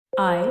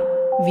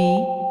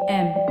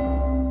IVM.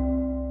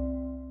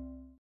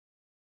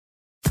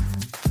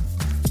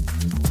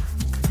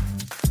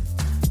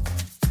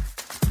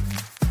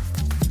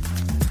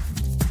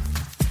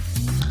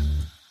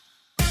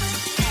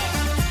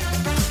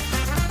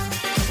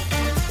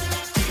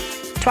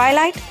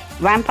 Twilight,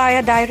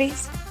 Vampire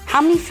Diaries.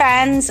 How many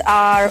fans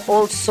are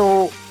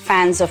also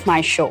fans of my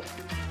show?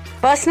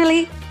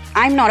 Personally,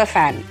 I'm not a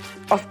fan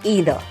of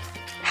either.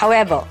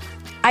 However,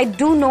 I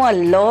do know a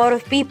lot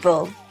of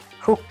people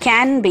who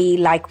can be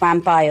like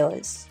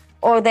vampires,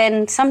 or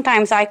then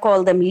sometimes I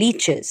call them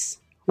leeches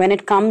when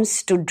it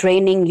comes to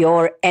draining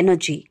your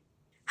energy.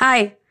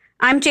 Hi,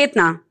 I'm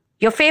Chetna,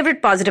 your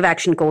favorite positive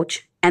action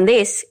coach, and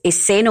this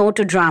is Say No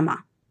to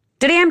Drama.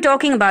 Today I'm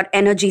talking about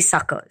energy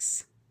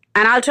suckers,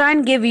 and I'll try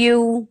and give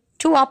you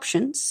two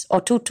options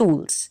or two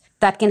tools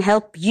that can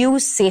help you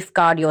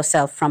safeguard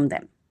yourself from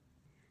them.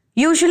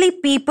 Usually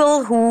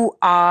people who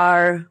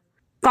are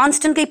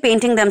constantly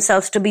painting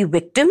themselves to be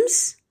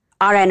victims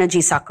are energy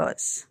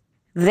suckers.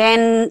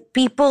 Then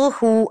people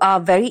who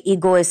are very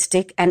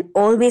egoistic and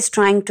always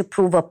trying to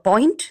prove a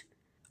point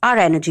are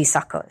energy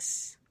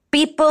suckers.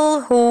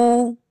 People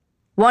who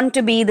want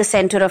to be the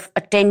center of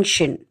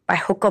attention by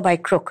hook or by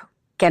crook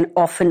can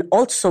often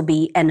also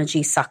be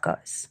energy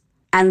suckers.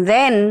 And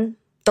then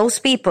those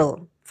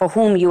people for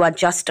whom you are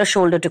just a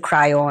shoulder to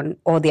cry on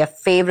or their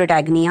favorite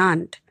agony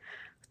aunt,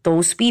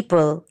 those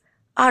people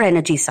are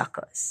energy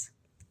suckers.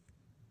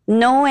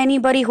 Know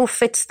anybody who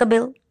fits the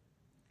bill?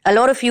 A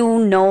lot of you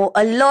know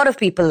a lot of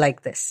people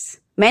like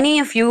this. Many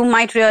of you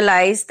might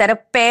realize that a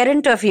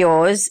parent of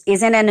yours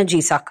is an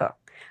energy sucker.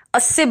 A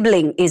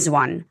sibling is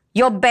one.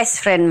 Your best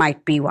friend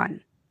might be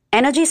one.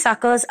 Energy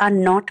suckers are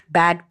not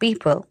bad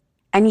people.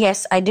 And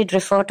yes, I did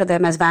refer to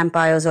them as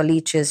vampires or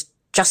leeches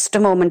just a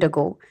moment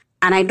ago.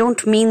 And I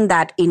don't mean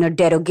that in a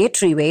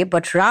derogatory way,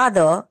 but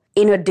rather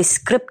in a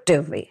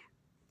descriptive way.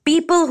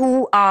 People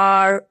who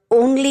are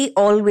only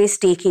always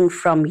taking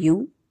from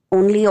you,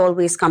 only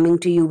always coming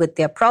to you with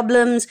their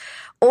problems,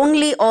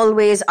 only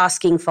always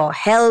asking for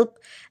help,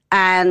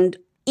 and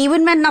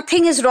even when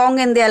nothing is wrong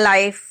in their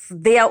life,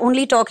 they are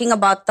only talking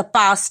about the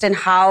past and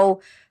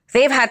how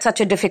they've had such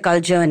a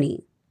difficult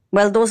journey.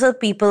 Well, those are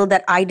people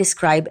that I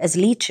describe as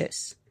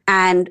leeches.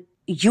 And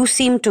you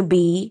seem to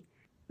be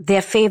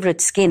their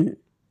favorite skin.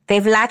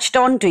 They've latched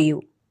on to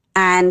you.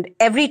 And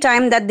every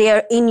time that they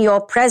are in your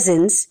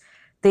presence,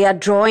 they are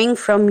drawing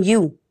from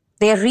you.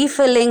 They are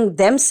refilling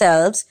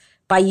themselves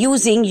by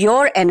using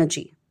your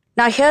energy.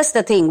 Now, here's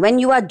the thing. When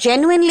you are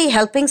genuinely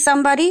helping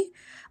somebody,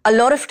 a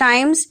lot of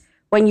times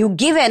when you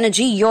give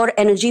energy, your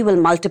energy will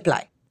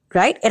multiply,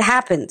 right? It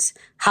happens.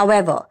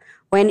 However,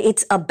 when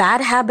it's a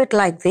bad habit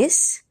like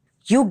this,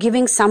 you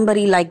giving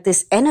somebody like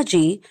this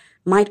energy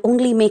might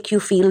only make you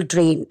feel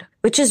drained,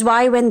 which is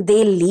why when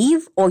they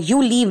leave or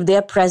you leave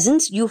their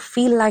presence, you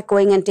feel like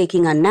going and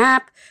taking a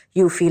nap,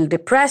 you feel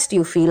depressed,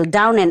 you feel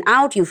down and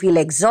out, you feel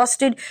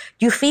exhausted,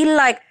 you feel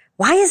like,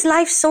 why is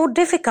life so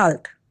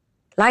difficult?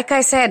 Like I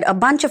said, a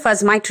bunch of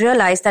us might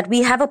realize that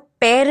we have a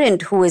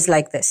parent who is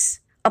like this.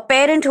 A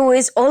parent who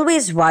is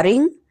always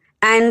worrying.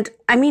 And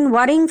I mean,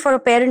 worrying for a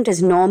parent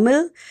is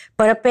normal,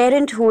 but a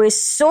parent who is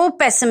so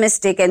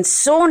pessimistic and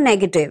so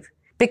negative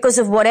because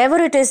of whatever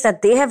it is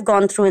that they have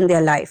gone through in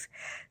their life,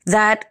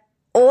 that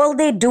all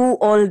they do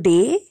all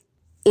day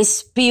is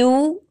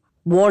spew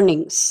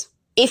warnings.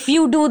 If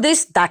you do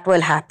this, that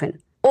will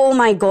happen. Oh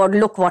my God,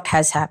 look what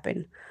has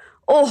happened.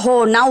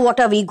 Oh, now what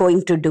are we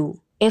going to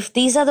do? If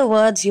these are the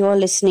words you're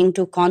listening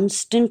to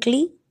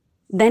constantly,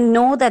 then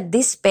know that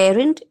this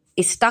parent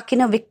is stuck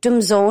in a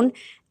victim zone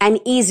and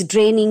is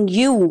draining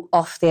you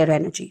of their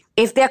energy.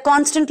 If they're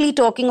constantly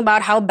talking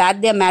about how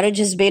bad their marriage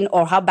has been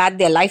or how bad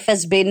their life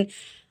has been,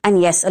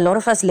 and yes, a lot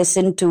of us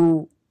listen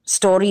to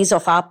stories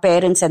of our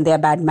parents and their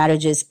bad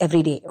marriages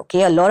every day,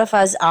 okay? A lot of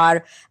us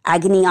are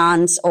agony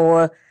aunts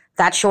or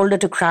that shoulder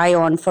to cry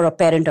on for a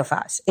parent of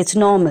ours. It's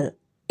normal.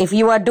 If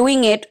you are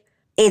doing it,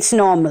 it's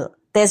normal.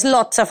 There's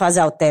lots of us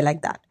out there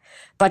like that.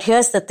 But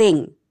here's the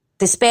thing.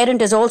 This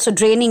parent is also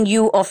draining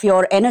you of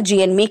your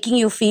energy and making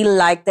you feel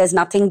like there's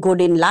nothing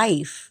good in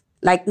life.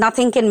 Like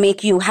nothing can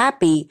make you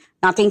happy.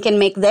 Nothing can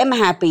make them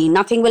happy.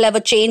 Nothing will ever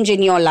change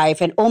in your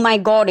life. And oh my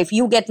God, if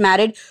you get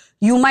married,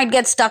 you might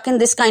get stuck in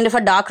this kind of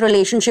a dark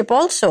relationship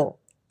also.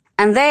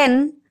 And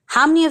then,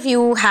 how many of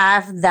you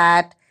have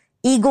that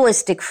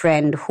egoistic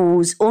friend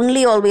who's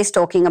only always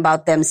talking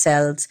about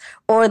themselves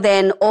or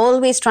then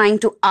always trying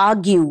to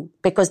argue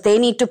because they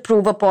need to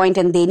prove a point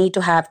and they need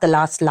to have the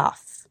last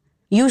laugh?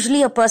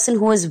 Usually a person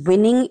who is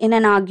winning in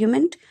an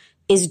argument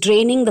is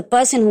draining the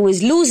person who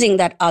is losing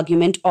that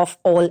argument of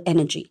all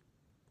energy.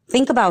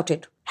 Think about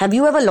it. Have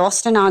you ever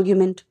lost an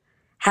argument?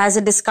 Has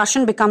a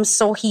discussion become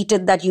so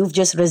heated that you've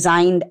just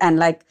resigned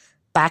and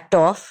backed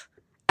off?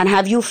 And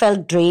have you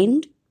felt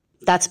drained?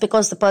 That's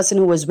because the person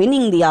who was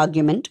winning the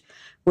argument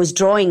was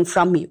drawing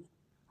from you.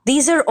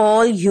 These are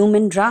all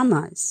human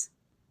dramas.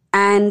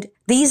 And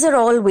these are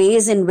all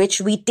ways in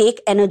which we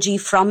take energy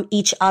from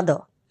each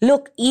other.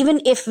 look,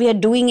 even if we are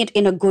doing it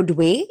in a good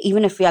way,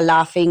 even if we are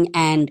laughing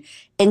and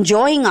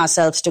enjoying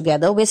ourselves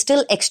together, we're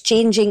still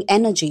exchanging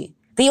energy.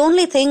 The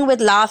only thing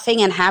with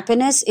laughing and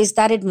happiness is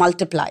that it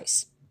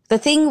multiplies. The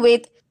thing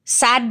with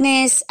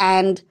sadness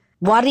and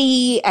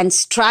worry and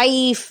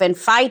strife and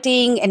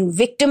fighting and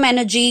victim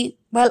energy,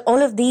 well,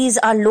 all of these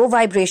are low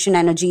vibration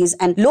energies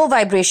and low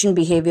vibration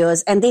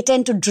behaviors, and they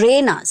tend to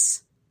drain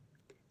us.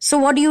 So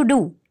what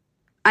do?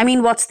 I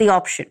mean, what's the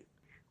option?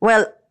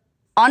 Well,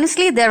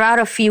 honestly, there are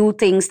a few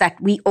things that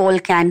we all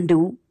can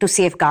do to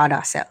safeguard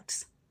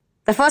ourselves.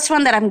 The first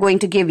one that I'm going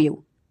to give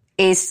you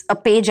is a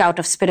page out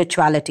of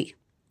spirituality.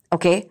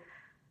 Okay?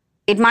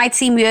 It might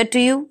seem weird to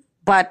you,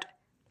 but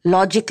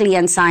logically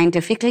and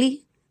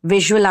scientifically,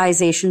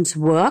 visualizations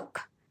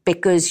work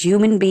because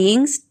human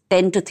beings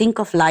tend to think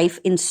of life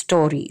in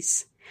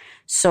stories.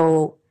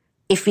 So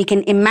if we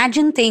can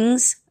imagine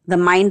things, the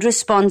mind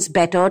responds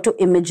better to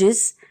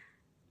images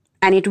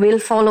and it will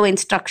follow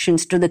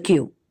instructions to the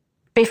cue.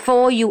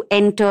 Before you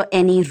enter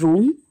any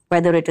room,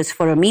 whether it is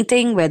for a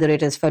meeting, whether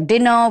it is for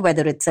dinner,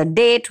 whether it's a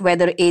date,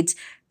 whether it's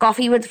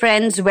coffee with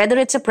friends, whether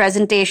it's a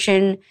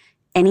presentation,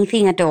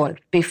 anything at all,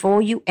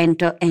 before you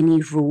enter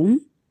any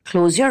room,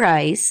 close your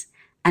eyes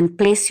and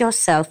place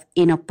yourself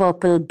in a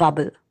purple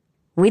bubble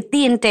with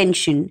the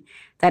intention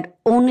that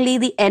only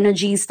the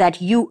energies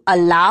that you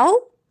allow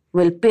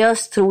will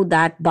pierce through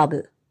that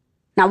bubble.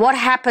 Now, what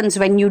happens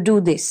when you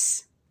do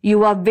this?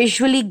 You are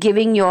visually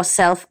giving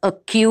yourself a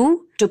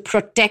cue to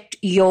protect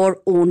your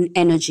own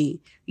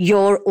energy,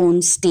 your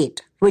own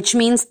state, which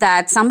means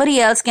that somebody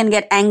else can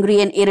get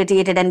angry and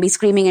irritated and be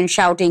screaming and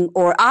shouting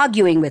or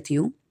arguing with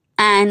you.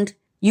 And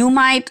you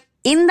might,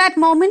 in that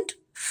moment,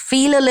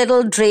 feel a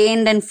little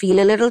drained and feel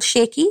a little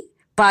shaky,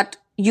 but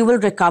you will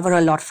recover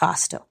a lot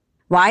faster.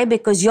 Why?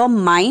 Because your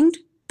mind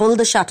pulled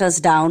the shutters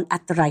down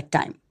at the right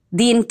time.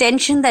 The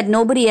intention that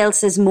nobody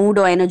else's mood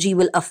or energy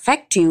will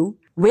affect you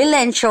will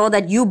ensure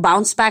that you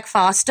bounce back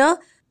faster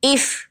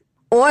if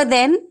or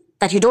then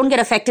that you don't get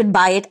affected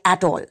by it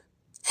at all.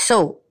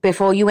 So,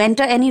 before you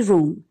enter any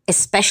room,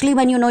 especially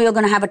when you know you're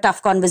going to have a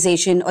tough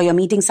conversation or you're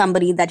meeting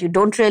somebody that you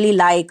don't really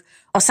like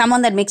or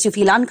someone that makes you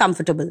feel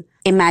uncomfortable,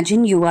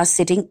 imagine you are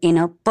sitting in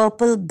a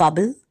purple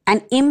bubble,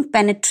 an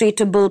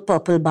impenetrable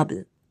purple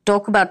bubble.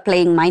 Talk about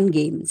playing mind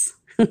games,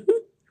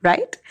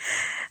 right?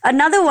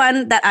 Another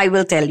one that I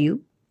will tell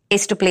you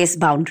is to place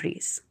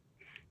boundaries.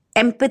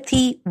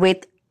 Empathy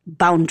with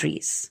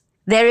boundaries.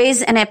 There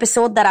is an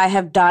episode that I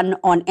have done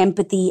on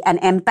empathy and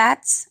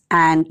empaths,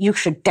 and you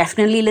should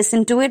definitely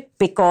listen to it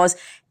because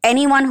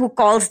anyone who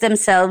calls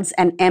themselves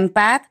an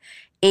empath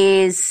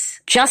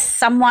is just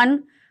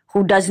someone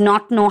who does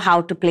not know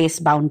how to place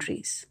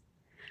boundaries.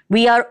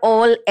 We are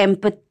all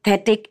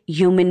empathetic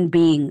human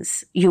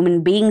beings.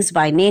 Human beings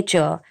by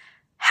nature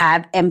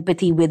have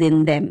empathy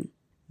within them.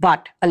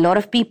 But a lot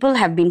of people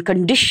have been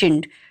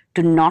conditioned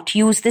to not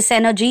use this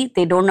energy.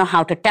 They don't know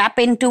how to tap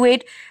into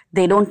it.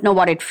 They don't know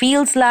what it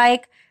feels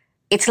like.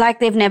 It's like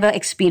they've never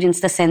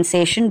experienced the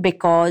sensation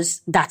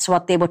because that's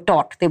what they were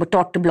taught. They were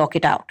taught to block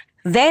it out.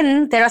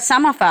 Then there are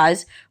some of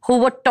us who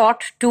were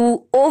taught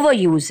to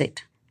overuse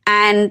it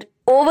and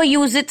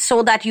overuse it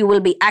so that you will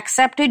be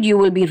accepted, you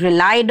will be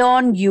relied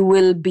on, you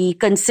will be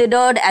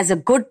considered as a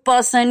good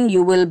person,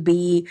 you will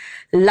be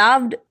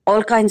loved,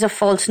 all kinds of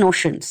false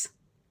notions.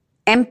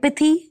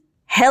 Empathy,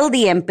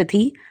 healthy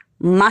empathy,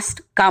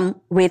 must come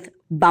with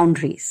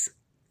boundaries.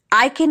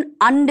 I can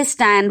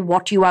understand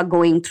what you are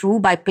going through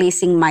by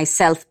placing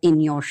myself in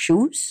your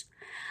shoes.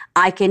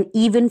 I can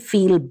even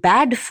feel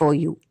bad for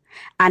you.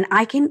 And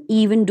I can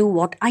even do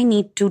what I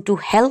need to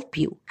help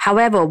you.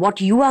 However, what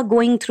you are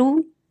going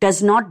through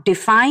does not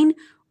define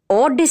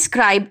or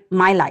describe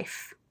my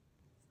life.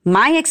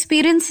 My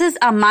experiences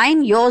are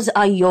mine, yours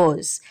are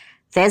yours.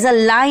 There's a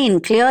line,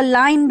 clear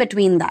line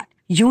between that.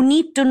 You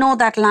need to know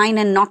that line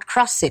and not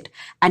cross it,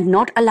 and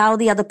not allow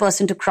the other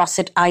person to cross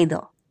it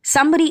either.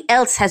 Somebody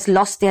else has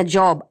lost their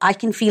job. I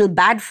can feel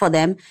bad for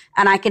them,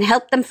 and I can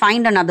help them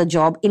find another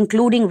job,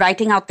 including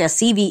writing out their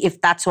CV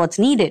if that's what's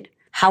needed.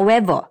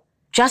 However,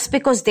 just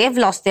because they've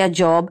lost their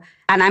job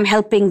and I'm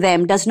helping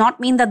them does not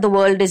mean that the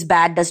world is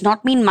bad, does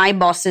not mean my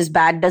boss is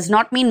bad, does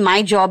not mean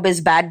my job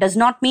is bad, does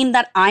not mean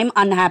that I'm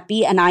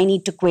unhappy and I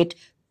need to quit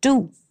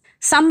too.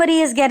 Somebody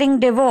is getting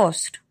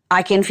divorced.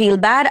 I can feel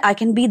bad. I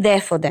can be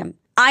there for them.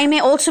 I may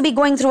also be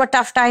going through a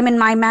tough time in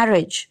my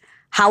marriage.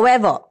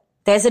 However,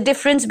 there's a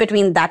difference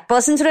between that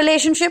person's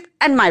relationship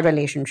and my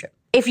relationship.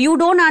 If you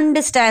don't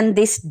understand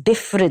this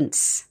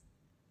difference,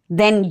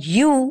 then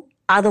you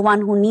are the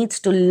one who needs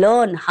to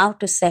learn how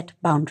to set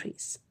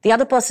boundaries. The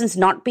other person's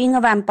not being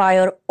a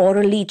vampire or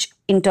a leech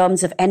in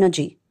terms of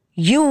energy.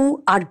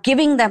 You are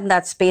giving them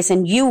that space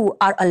and you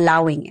are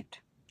allowing it.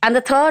 And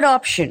the third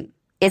option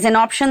is an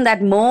option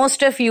that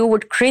most of you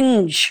would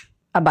cringe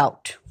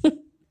about.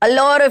 A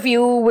lot of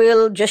you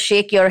will just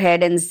shake your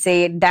head and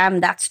say, damn,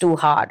 that's too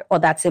hard or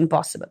that's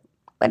impossible.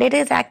 But it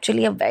is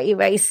actually a very,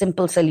 very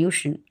simple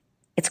solution.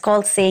 It's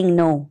called saying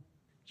no.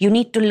 You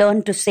need to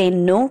learn to say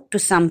no to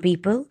some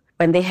people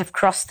when they have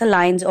crossed the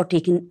lines or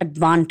taken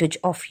advantage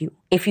of you.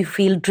 If you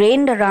feel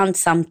drained around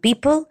some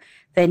people,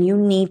 then you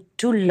need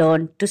to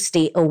learn to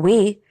stay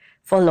away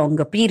for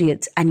longer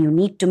periods, and you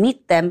need to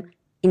meet them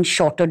in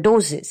shorter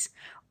doses.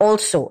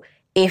 Also,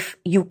 if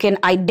you can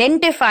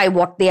identify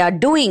what they are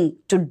doing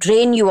to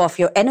drain you of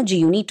your energy,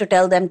 you need to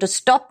tell them to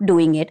stop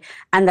doing it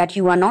and that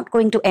you are not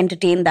going to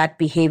entertain that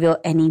behavior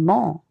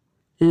anymore.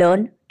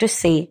 Learn to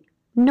say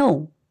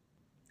no.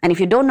 And if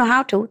you don't know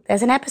how to,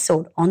 there's an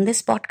episode on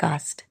this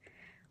podcast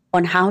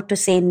on how to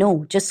say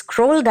no. Just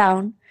scroll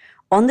down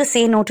on the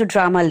Say No to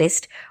Drama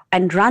list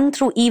and run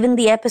through even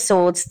the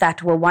episodes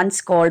that were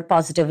once called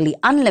Positively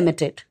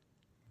Unlimited.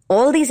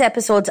 All these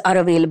episodes are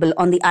available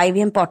on the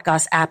IVM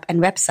Podcast app and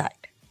website.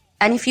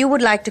 And if you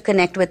would like to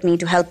connect with me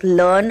to help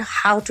learn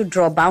how to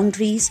draw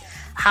boundaries,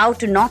 how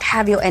to not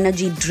have your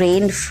energy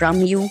drained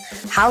from you,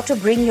 how to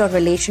bring your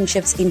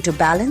relationships into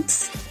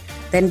balance,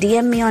 then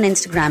DM me on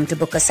Instagram to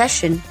book a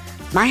session.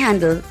 My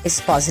handle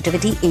is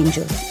Positivity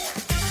Angel.